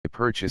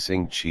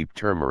purchasing cheap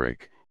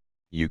turmeric,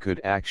 you could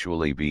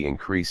actually be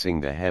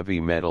increasing the heavy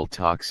metal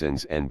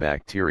toxins and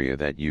bacteria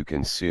that you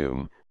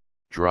consume,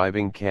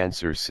 driving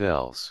cancer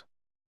cells.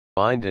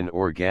 Find an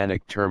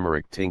organic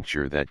turmeric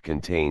tincture that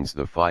contains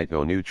the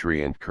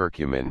phytonutrient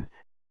curcumin,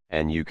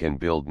 and you can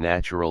build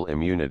natural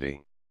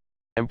immunity.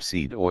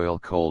 Hempseed oil: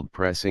 cold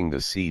pressing the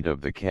seed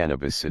of the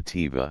cannabis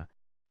sativa,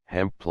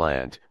 hemp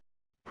plant,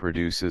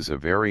 produces a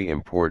very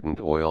important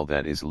oil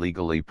that is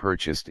legally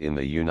purchased in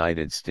the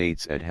United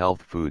States at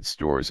health food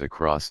stores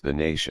across the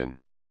nation.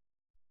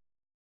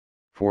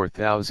 For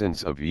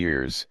thousands of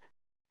years,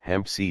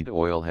 hemp seed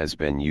oil has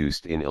been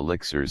used in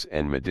elixirs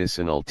and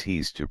medicinal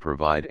teas to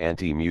provide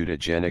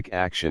anti-mutagenic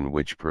action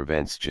which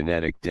prevents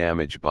genetic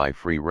damage by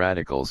free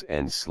radicals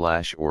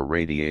and/or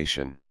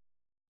radiation.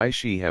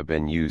 Reishi have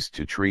been used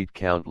to treat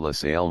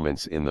countless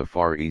ailments in the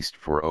Far East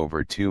for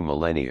over 2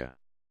 millennia.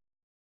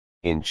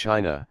 In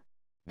China,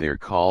 they're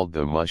called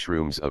the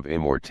mushrooms of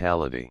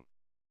immortality.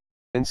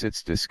 Since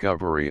its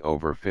discovery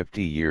over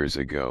 50 years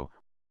ago,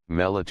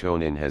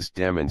 melatonin has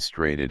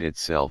demonstrated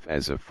itself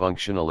as a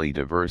functionally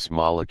diverse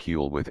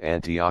molecule with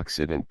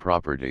antioxidant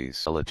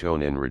properties.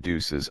 Melatonin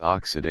reduces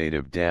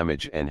oxidative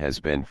damage and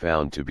has been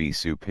found to be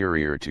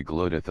superior to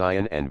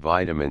glutathione and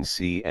vitamin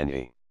C and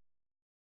E.